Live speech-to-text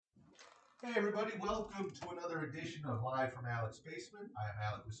Hey everybody, welcome to another edition of Live from Alec's Basement. I am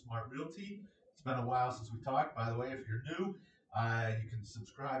Alec with Smart Realty. It's been a while since we talked. By the way, if you're new, you can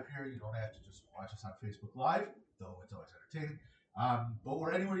subscribe here. You don't have to just watch us on Facebook Live, though it's always entertaining. But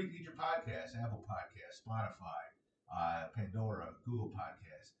we're anywhere you can get your podcast: Apple Podcasts, Spotify, Pandora, Google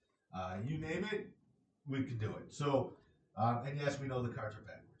Podcasts. You name it, we can do it. And yes, we know the cards are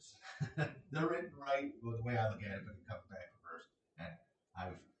backwards. They're written right the way I look at it, but it comes back reversed. And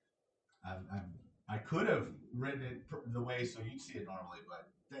I've I could have written it the way so you'd see it normally, but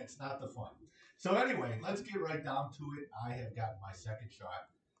that's not the fun. So anyway, let's get right down to it. I have gotten my second shot.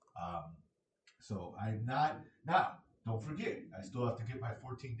 Um, so I'm not now. Don't forget, I still have to get my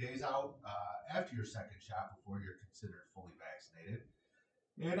 14 days out after your second shot before you're considered fully vaccinated,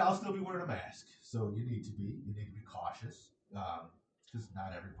 and I'll still be wearing a mask. So you need to be cautious because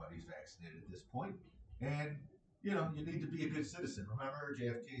not everybody's vaccinated at this point, and you need to be a good citizen. Remember,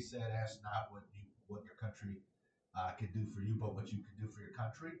 JFK said, "Ask not what your country can do for you, but what you can do for your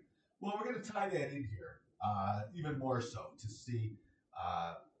country." Well, we're going to tie that in here even more so to see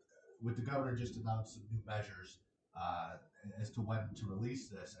with the governor just announced some new measures uh, as to when to release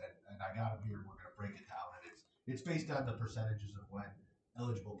this, and I got them here. We're going to break it down, and it's based on the percentages of when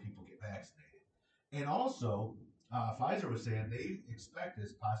eligible people get vaccinated, and also Pfizer was saying they expect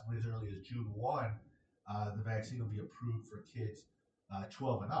as possibly as early as June 1, the vaccine will be approved for kids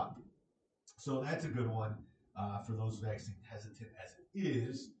 12 and up. So that's a good one for those vaccine hesitant as it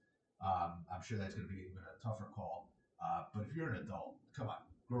is. I'm sure that's going to be even a tougher call. But if you're an adult, come on,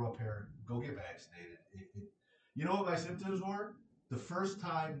 grow up here, go get vaccinated. You know what my symptoms were? The first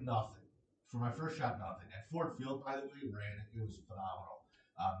time, nothing. For my first shot, nothing. At Ford Field, by the way, ran it. It was phenomenal.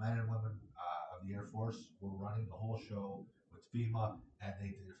 Men and women of the Air Force were running the whole show with FEMA, and they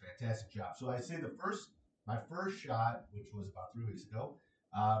did a fantastic job. So I say my first shot, which was about 3 weeks ago,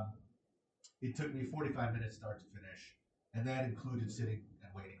 um, it took me 45 minutes start to finish, and that included sitting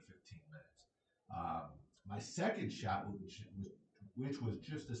and waiting 15 minutes. My second shot, which was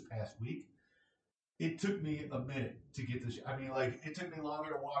just this past week, it took me a minute to get the. I mean, like it took me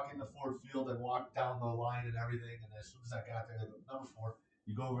longer to walk into Ford Field and walk down the line and everything. And as soon as I got there, number 4,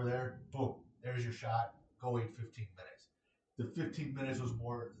 you go over there, boom, there's your shot. Go wait 15 minutes. The 15 minutes was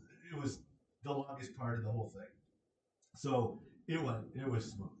more. It was the longest part of the whole thing. So it was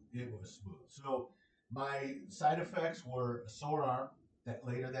smooth. It was smooth. So my side effects were a sore arm that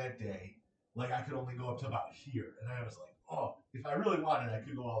later that day, like I could only go up to about here, and I was like, oh, if I really wanted, I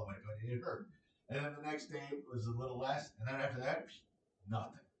could go all the way, but it hurt. And then the next day was a little less, and then after that,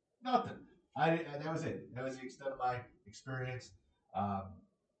 nothing, nothing. And that was it. That was the extent of my experience. Um,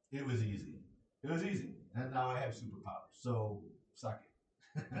 it was easy. It was easy, and now I have superpowers. So suck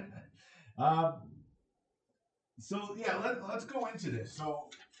it. um, so yeah, let's go into this. So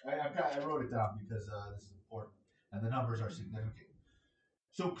I wrote it down because this is important, and the numbers are significant.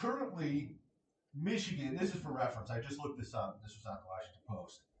 So currently, Michigan. This is for reference. I just looked this up. This was on the Washington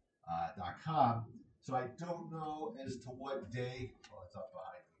Post .com. So I don't know as to what day. Well, it's up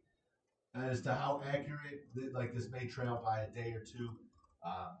behind me. As to how accurate like this may trail by a day or two.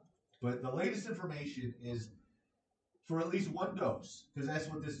 Um, but the latest information is for at least one dose, because that's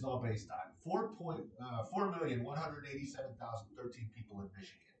what this is all based on. 4,187,013 people in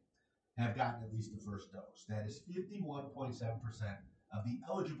Michigan have gotten at least the first dose. That is 51.7% of the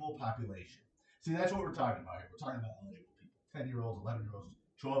eligible population. See, that's what we're talking about here. We're talking about eligible people 10-year-olds, 11-year-olds,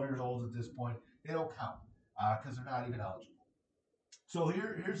 12 years old at this point. They don't count because they're not even eligible. So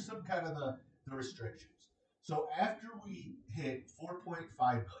here's some kind of the restrictions. So after we hit 4.5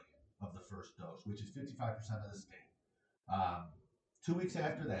 million of the first dose, which is 55% of the state, um, 2 weeks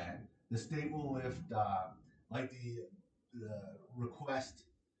after that, the state will lift like the request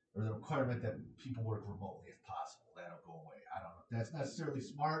or the requirement that people work remotely if possible. That'll go away. I don't know if that's necessarily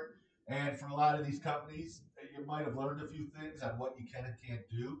smart. And for a lot of these companies, you might have learned a few things on what you can and can't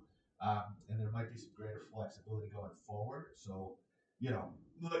do. And there might be some greater flexibility going forward. So,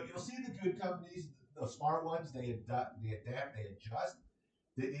 look, you'll see the good companies, the smart ones, they adapt, they adjust.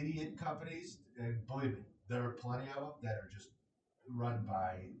 The idiot companies, and believe me, there are plenty of them that are just run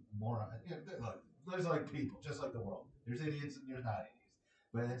by morons. Look, there's like people, just like the world. There's idiots and there's not idiots.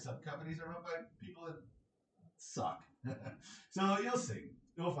 But then some companies are run by people that suck. So you'll see.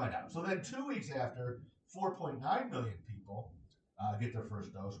 You'll find out. So then 2 weeks after, 4.9 million people get their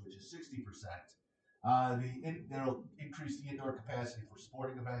first dose, which is 60%. They'll increase the indoor capacity for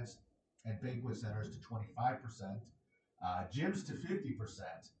sporting events and banquet centers to 25%, gyms to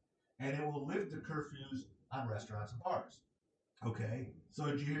 50%, and it will lift the curfews on restaurants and bars. Okay, so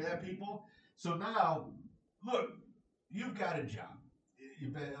did you hear that, people? So now, look, you've got a job.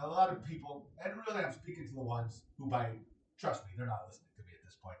 you've been a lot of people, and really I'm speaking to the ones who trust me, they're not listening to me at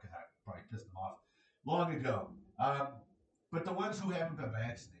this point because I probably pissed them off long ago. But the ones who haven't been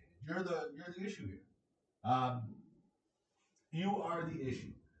vaccinated, you're the issue here. Um, you are the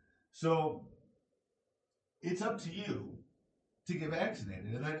issue. So it's up to you to get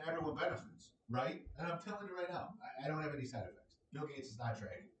vaccinated, and then everyone benefits, right? And I'm telling you right now, I don't have any side effects. Bill Gates is not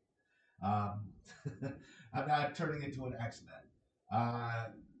tracking me. I'm not turning into an X-Men.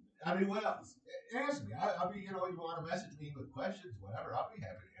 I mean, what else? Ask me. I'll be, you want to message me with questions, whatever. I'll be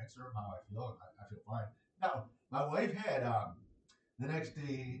happy to answer them how I feel. I feel fine. Now, my wife had, the next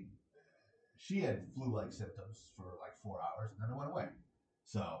day, she had flu-like symptoms for like 4 hours, and then it went away.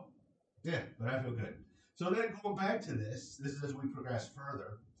 So, yeah, but I feel good. So then going back to this is as we progress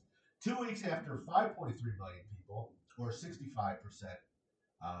further. 2 weeks after 5.3 million people, or 65%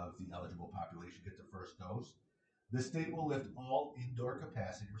 of the eligible population, get their first dose, the state will lift all indoor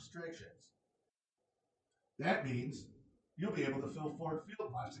capacity restrictions. That means you'll be able to fill Ford Field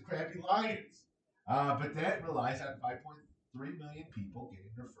and watch the crappy Lions. But that relies on 5.3 million people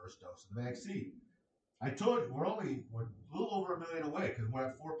getting their first dose of the vaccine. I told you we're a little over a million away because we're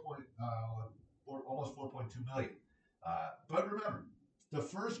at almost 4.2 million. But remember, the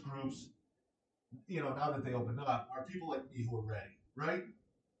first groups, now that they opened up, are people like me who are ready, right?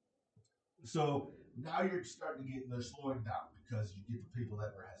 So now you're starting to they're slowing down because you get the people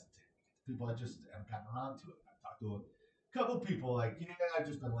that are hesitating. You get the people that just haven't gotten around to it. I've talked to a couple people like, yeah, I've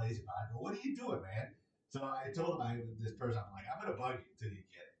just been lazy. But I go, what are you doing, man? So I told this person, I'm like, I'm going to bug you until you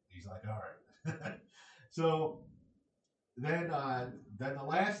get it. He's like, all right. So then the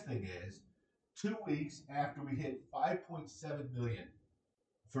last thing is 2 weeks after we hit 5.7 million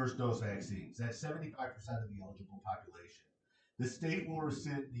first dose vaccines, that's 75% of the eligible population, the state will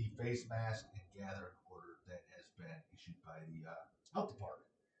rescind the face mask and gathering order that has been issued by the health department.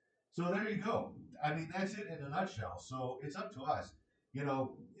 So there you go. I mean, that's it in a nutshell. So it's up to us.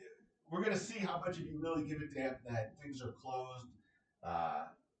 We're going to see how much of you really give a damn that things are closed.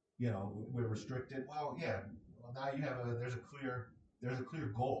 We're restricted. Well, yeah. Well, now there's a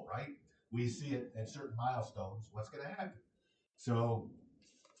clear goal, right? We see it at certain milestones. What's going to happen? So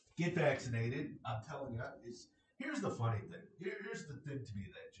get vaccinated. I'm telling you, here's the funny thing. Here's the thing to me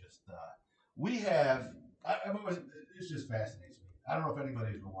that just we have. It just fascinates me. I don't know if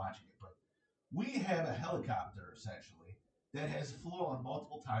anybody's been watching it, but we have a helicopter essentially that has flown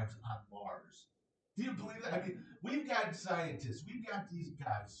multiple times on Mars. Do you believe that? I mean, we've got scientists, we've got these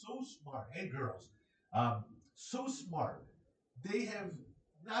guys so smart, and girls, so smart. They have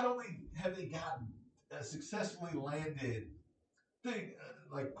not only have they gotten successfully landed thing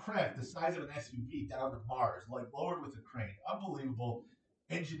like craft the size of an SUV down to Mars, like lowered with a crane. Unbelievable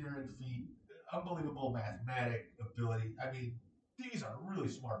engineering feat, unbelievable mathematic ability. I mean, these are really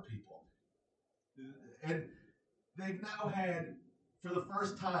smart people. And they've now had, for the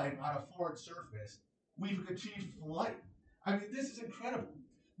first time on a foreign surface, we've achieved flight. I mean, this is incredible.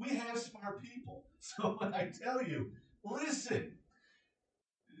 We have smart people. So when I tell you, listen,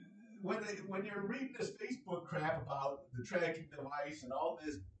 when you're reading this Facebook crap about the tracking device and all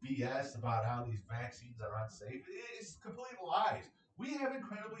this BS about how these vaccines are unsafe, it's complete lies. We have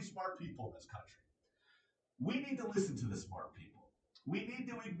incredibly smart people in this country. We need to listen to the smart people. We need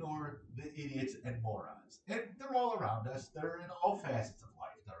to ignore the idiots and morons. And they're all around us. They're in all facets of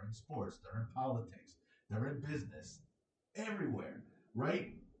life. They're in sports. They're in politics. They're in business. Everywhere,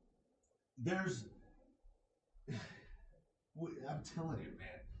 right? I'm telling you,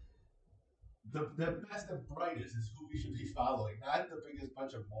 man. The best and brightest is who we should be following, not the biggest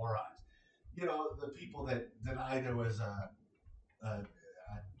bunch of morons. The people that deny there was a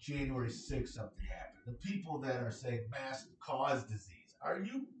January 6th something happened. The people that are saying masks cause disease. Are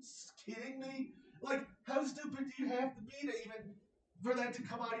you kidding me? Like, how stupid do you have to be to even for that to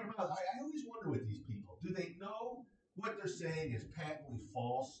come out of your mouth? I always wonder with these people. Do they know what they're saying is patently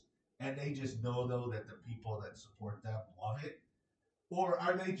false, and they just know though that the people that support them love it? Or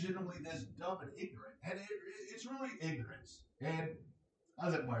are they genuinely this dumb and ignorant? And it's really ignorance. And I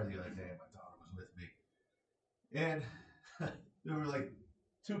was at Meijer the other day, and my daughter was with me. And there were like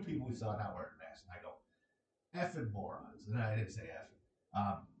two people we saw not wearing masks. And I go, effing morons. And I didn't say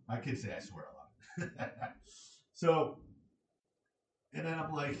effing. My kids say I swear a lot. So, and then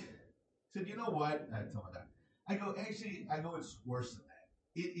I'm like, I said, you know what? I told my dad, I go, it's worse than that.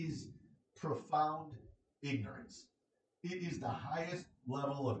 It is profound ignorance. It is the highest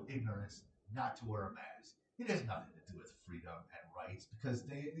level of ignorance not to wear a mask. It has nothing to do with freedom and rights because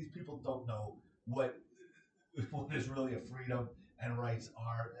these people don't know what is really a freedom and rights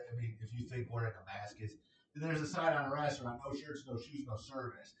are. I mean, if you think wearing a mask is, there's a sign on a restaurant: no shirts, no shoes, no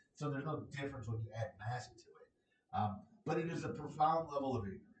service. So there's no difference when you add mask to it. But it is a profound level of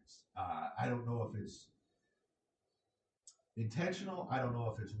ignorance. I don't know if it's intentional. I don't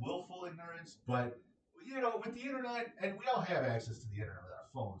know if it's willful ignorance, but with the internet, and we all have access to the internet with our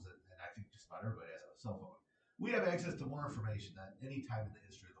phones, and I think just about everybody has a cell phone. We have access to more information than any time in the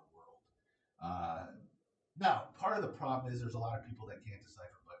history of the world. Now, part of the problem is there's a lot of people that can't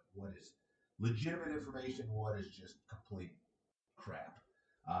decipher what is legitimate information, what is just complete crap.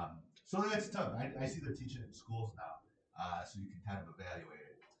 So that's tough. I see they're teaching it in schools now, so you can kind of evaluate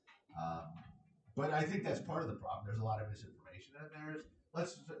it. But I think that's part of the problem. There's a lot of misinformation, and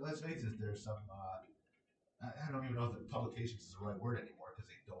let's face it. There's some. I don't even know if the publications is the right word anymore because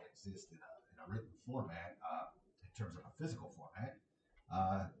they don't exist in a written format in terms of a physical format.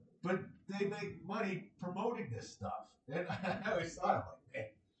 But they make money promoting this stuff, and I always thought, I'm like, man,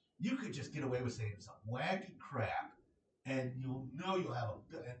 you could just get away with saying some wacky crap, and you'll have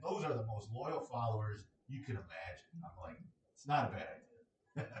and those are the most loyal followers you can imagine. I'm like, it's not a bad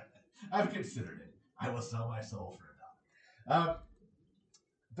idea. I've considered it. I will sell my soul for $1.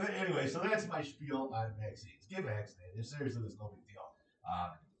 But anyway, so that's my spiel on vaccines. Get vaccinated. Seriously, there's no big deal.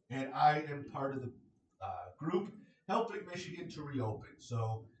 And I am part of the group helping Michigan to reopen.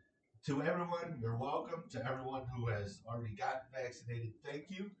 So to everyone, you're welcome. To everyone who has already gotten vaccinated, thank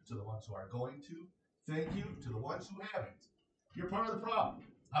you. To the ones who are going to, thank you. To the ones who haven't, you're part of the problem.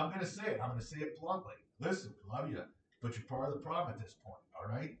 I'm going to say it. I'm going to say it bluntly. Listen, we love you, but you're part of the problem at this point,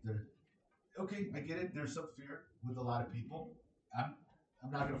 all right? Okay, I get it. There's some fear with a lot of people.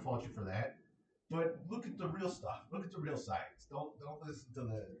 I'm not going to fault you for that. But look at the real stuff. Look at the real science. Don't listen to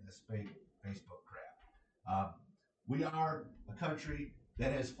this fake Facebook crap. We are a country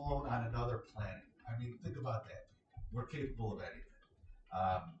that has flown on another planet. I mean, think about that. We're capable of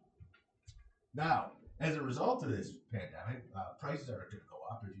anything. Now, as a result of this pandemic, prices are going to go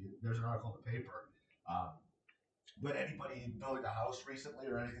up. There's an article in the paper. But anybody building a house recently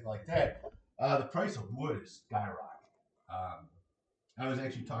or anything like that, the price of wood is skyrocketing. I was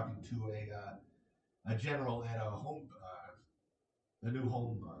actually talking to a general at a new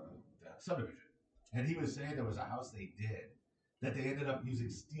home subdivision, and he was saying there was a house they did that they ended up using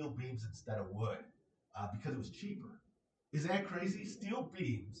steel beams instead of wood because it was cheaper. Is that crazy? Steel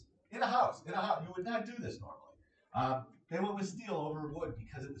beams in a house. You would not do this normally. They went with steel over wood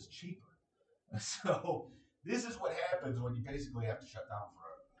because it was cheaper. So this is what happens when you basically have to shut down for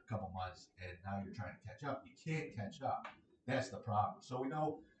a couple months, and now you're trying to catch up. You can't catch up. That's the problem. So we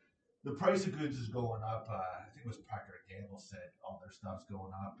know the price of goods is going up. I think it was Procter & Gamble said all their stuff's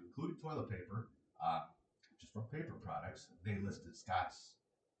going up, including toilet paper, just from paper products. They listed Scott's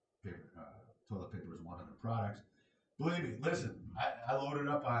paper, toilet paper as one of the products. Believe me, listen, I loaded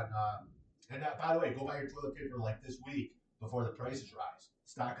up on, and by the way, go buy your toilet paper like this week before the prices rise.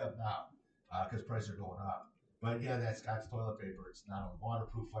 Stock up now because prices are going up. But yeah, that Scott's toilet paper, it's not only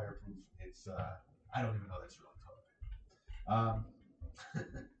waterproof, fireproof, it's, I don't even know that's really toilet paper.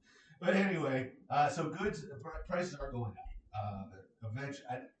 But anyway, so goods prices are going up. Eventually,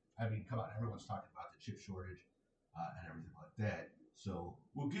 I mean, come on, everyone's talking about the chip shortage and everything like that. So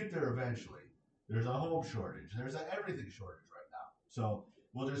we'll get there eventually. There's a home shortage. There's an everything shortage right now. So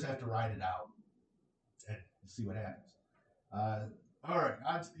we'll just have to ride it out and see what happens. All right,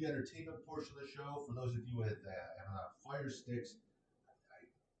 on to the entertainment portion of the show. For those of you with Fire Sticks,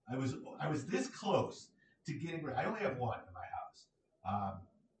 I was this close to getting rid. I only have one in my house.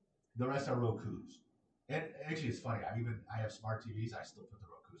 The rest are Rokus. And actually, it's funny. I have smart TVs. I still put the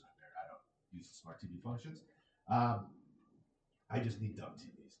Rokus on there. I don't use the smart TV functions. I just need dumb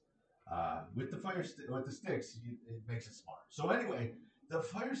TVs. With the sticks, it makes it smart. So anyway, the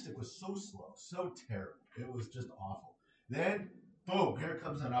Fire Stick was so slow, so terrible. It was just awful. Then, boom, here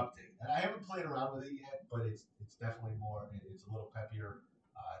comes an update. And I haven't played around with it yet, but it's definitely more. It's a little peppier.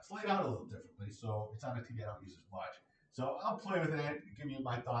 It's laid out a little differently, so it's on a TV I don't use as much. So I'll play with it, give you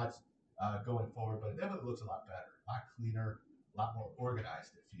my thoughts going forward, but it definitely looks a lot better, a lot cleaner, a lot more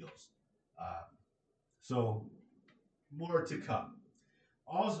organized, it feels. So more to come.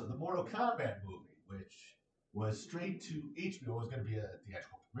 Also, the Mortal Kombat movie, which was straight to HBO, was going to be a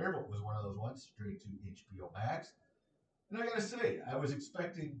theatrical premiere, but was one of those ones straight to HBO Max. And I got to say, I was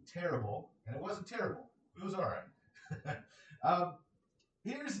expecting terrible, and it wasn't terrible. It was all right.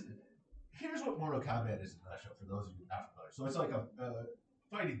 Here's what Mortal Kombat is in a nutshell for those of you not familiar. So it's like a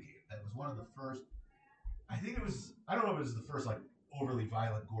fighting game that was one of the first. I think it was. I don't know if it was the first like overly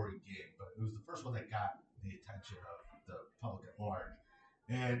violent, gory game, but it was the first one that got the attention of the public at large,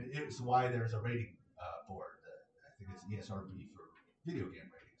 and it's why there's a rating board. I think it's ESRB for video game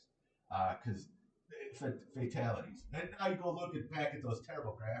ratings, because fatalities. And now you go looking back at those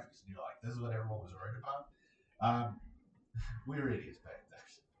terrible graphics, and you're like, this is what everyone was worried about. Um, we were idiots back then.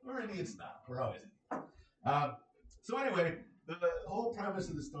 We're idiots now. We're always idiots. So anyway, the whole premise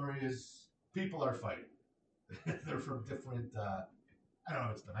of the story is people are fighting. They're from different, I don't know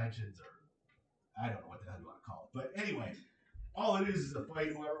if it's dimensions or I don't know what the hell you want to call it. But anyway, all it is a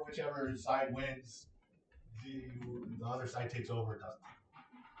fight. Whichever side wins, the other side takes over. It doesn't.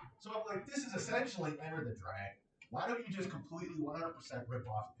 So I'm like, this is essentially Enter the Dragon. Why don't you just completely 100% rip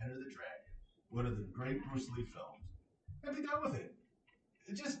off Enter the Dragon, one of the great Bruce Lee films, and be done with it?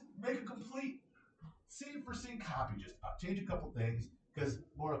 Just make a complete scene for scene copy. Just change a couple things because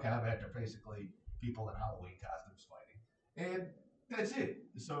Mortal Kombat are basically people in Halloween costumes fighting, and that's it.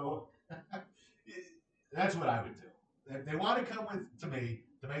 So that's what I would do. If they want to come to me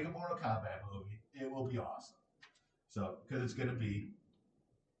to make a Mortal Kombat movie, it will be awesome. So because it's gonna be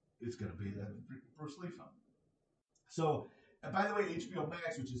a Bruce Lee film. So, and by the way, HBO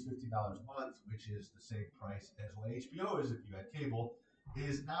Max, which is $15 a month, which is the same price as what HBO is if you had cable,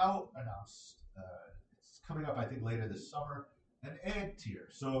 is now announced. It's coming up, I think, later this summer. An ad tier.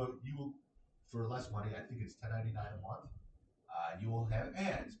 So you will, for less money, I think it's $10.99 a month. You will have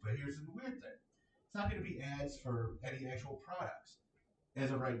ads. But here's the weird thing: it's not going to be ads for any actual products. As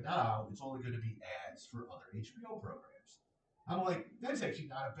of right now, it's only going to be ads for other HBO programs. I'm like, that's actually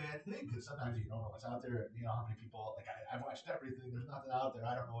not a bad thing because sometimes you don't know what's out there. You know how many people, like, I've watched everything. There's nothing out there.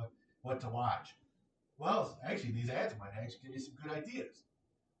 I don't know what to watch. Well, actually, these ads might actually give you some good ideas.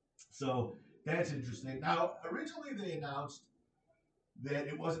 So that's interesting. Now, originally they announced that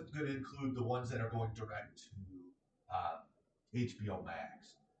it wasn't going to include the ones that are going direct to HBO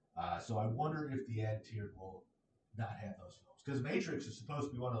Max. So I wonder if the ad tier will not have those films because Matrix is supposed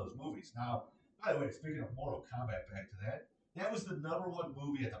to be one of those movies. Now, by the way, speaking of Mortal Kombat, back to that. That was the #1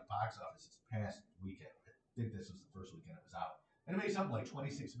 movie at the box office this past weekend. I think this was the first weekend it was out. And it made something like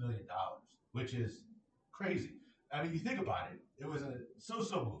 $26 million, which is crazy. I mean, you think about it. It was a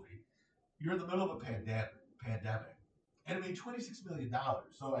so-so movie. You're in the middle of a pandemic, and it made $26 million.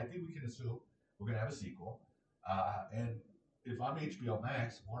 So I think we can assume we're going to have a sequel. And if I'm HBO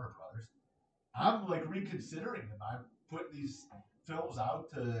Max, Warner Brothers, I'm like reconsidering them. I'm putting these films out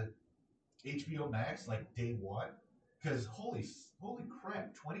to HBO Max like day one. Because holy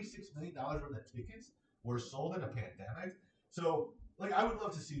crap, $26 million worth of tickets were sold in a pandemic. So, like, I would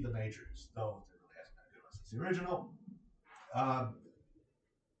love to see The Matrix, though it really hasn't been a good one since the original.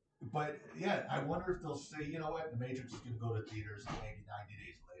 But yeah, I wonder if they'll say, you know what, The Matrix is going to go to theaters, and maybe 90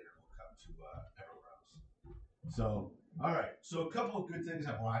 days later will come to everywhere else. So, all right. So, a couple of good things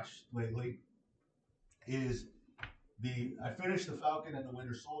I've watched lately is I finished The Falcon and the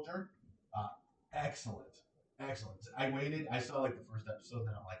Winter Soldier. Excellent. I waited. I saw like the first episode,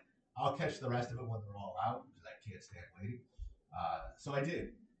 then I'm like, I'll catch the rest of it when they're all out because I can't stand waiting. So I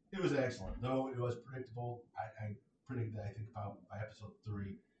did. It was excellent, though it was predictable. I predicted, I think, about by episode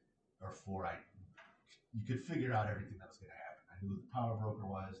 3 or 4, you could figure out everything that was going to happen. I knew who the power broker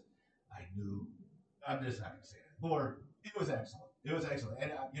was. I'm just not going to say it more. It was excellent.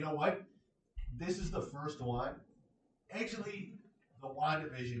 And you know what? This is the first one. Actually, the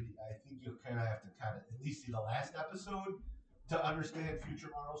WandaVision, I think you'll kind of have to at least see the last episode to understand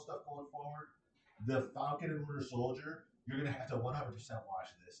future Marvel stuff going forward. The Falcon and Winter Soldier, you're going to have to 100% watch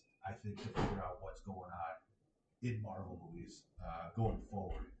this, I think, to figure out what's going on in Marvel movies going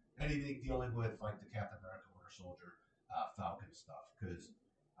forward. Anything dealing with like the Captain America, Winter Soldier, Falcon stuff, because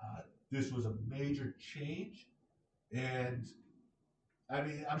this was a major change, and I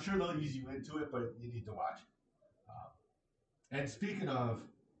mean, I'm sure they'll ease you into it, but you need to watch it. And speaking of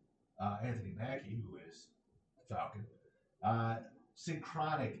Anthony Mackie, who is Falcon,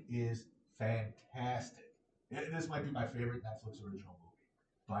 Synchronic is fantastic. This might be my favorite Netflix original movie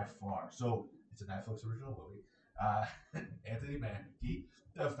by far. So it's a Netflix original movie. Anthony Mackie,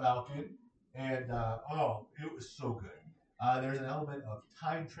 the Falcon, and it was so good. There's an element of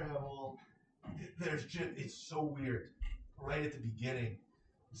time travel. It's so weird. Right at the beginning,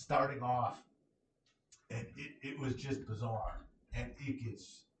 starting off, and it was just bizarre, and it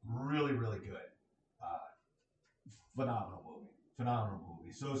gets really, really good. Phenomenal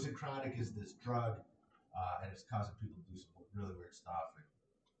movie. So Synchronic is this drug, and it's causing people to do some really weird stuff,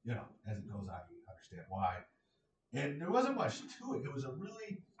 and as it goes on, you understand why. And there wasn't much to it. It was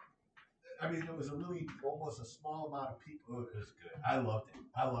almost a small amount of people. It was good. I loved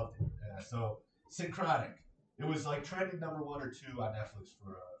it. So Synchronic, it was like trending #1 or 2 on Netflix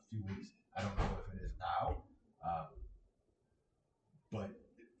for a few weeks. I don't know if it is now, but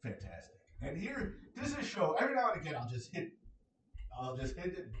fantastic. And this is a show. Every now and again, I'll just hit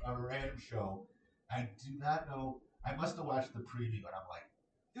a random show. I do not know. I must have watched the preview and I'm like,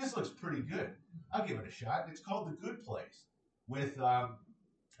 this looks pretty good. I'll give it a shot. It's called The Good Place with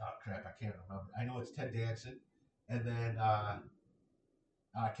oh crap, I can't remember. I know it's Ted Danson, and then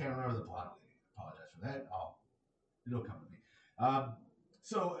I can't remember the blonde lady. I apologize for that. It'll come to me. Um,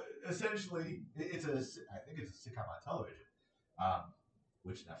 so essentially, it's a I think it's a sitcom on television, um,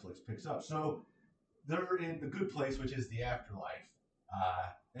 which Netflix picks up. So they're in the good place, which is the afterlife,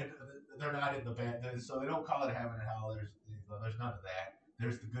 and they're not in the bad. So they don't call it heaven and hell. There's none of that.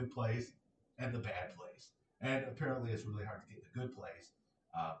 There's the good place and the bad place, and apparently it's really hard to get the good place.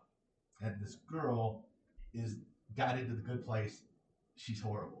 Um, and this girl is got into the good place. She's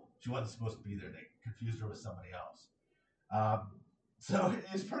horrible. She wasn't supposed to be there. They confused her with somebody else. Um, so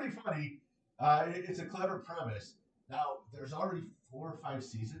it's pretty funny. It's a clever premise. Now there's already 4 or 5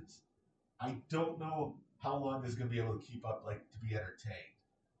 seasons. I don't know how long this is going to be able to keep up, like to be entertained.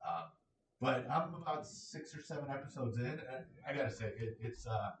 Um, but I'm about 6 or 7 episodes in. And I gotta say,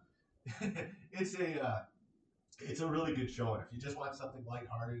 it's a really good show. And if you just want something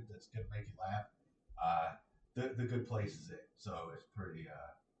lighthearted that's going to make you laugh, uh, the Good Place is it. So it's pretty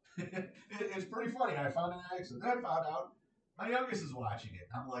it's pretty funny. I found an accident. Then I found out my youngest is watching it.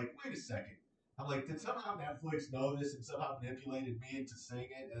 I'm like, wait a second. I'm like, did somehow Netflix know this and somehow manipulated me into seeing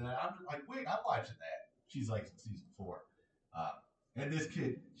it? And then I'm like, wait, I'm watching that. She's like in season 4. Uh, and this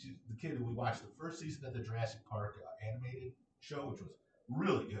kid, she's the kid who we watched the first season of the Jurassic Park animated show, which was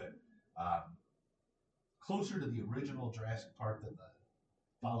really good. Um, Closer to the original Jurassic Park than the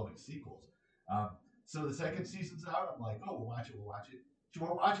following sequels. Um, so the second season's out. I'm like, oh, we'll watch it. We'll watch it. She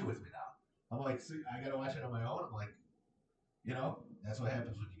won't watch it with me now. I'm like, see, I gotta watch it on my own. I'm like, that's what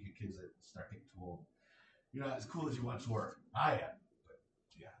happens when you get kids that start getting too old. You're not as cool as you once were. I am, but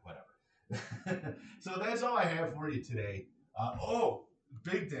yeah, whatever. So that's all I have for you today.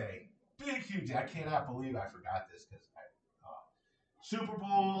 Big day, big huge day. I cannot believe I forgot this because Super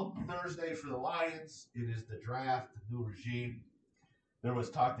Bowl Thursday for the Lions. It is the draft, the new regime. There was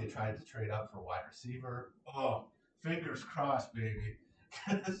talk they tried to trade up for wide receiver. Oh, fingers crossed, baby.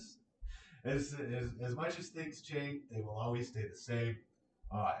 as much as things change, they will always stay the same.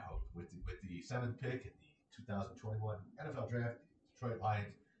 Oh, I hope with the 7th pick in the 2021 NFL Draft, the Detroit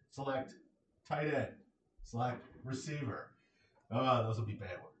Lions select tight end, select receiver. Oh, those will be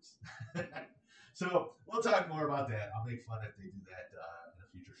bad words. So we'll talk more about that. I'll make fun if they do that in a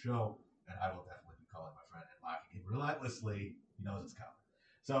future show, and I will definitely be calling my friend and mocking him relentlessly. He knows it's coming.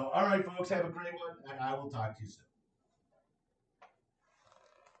 So, all right, folks, have a great one, and I will talk to you soon.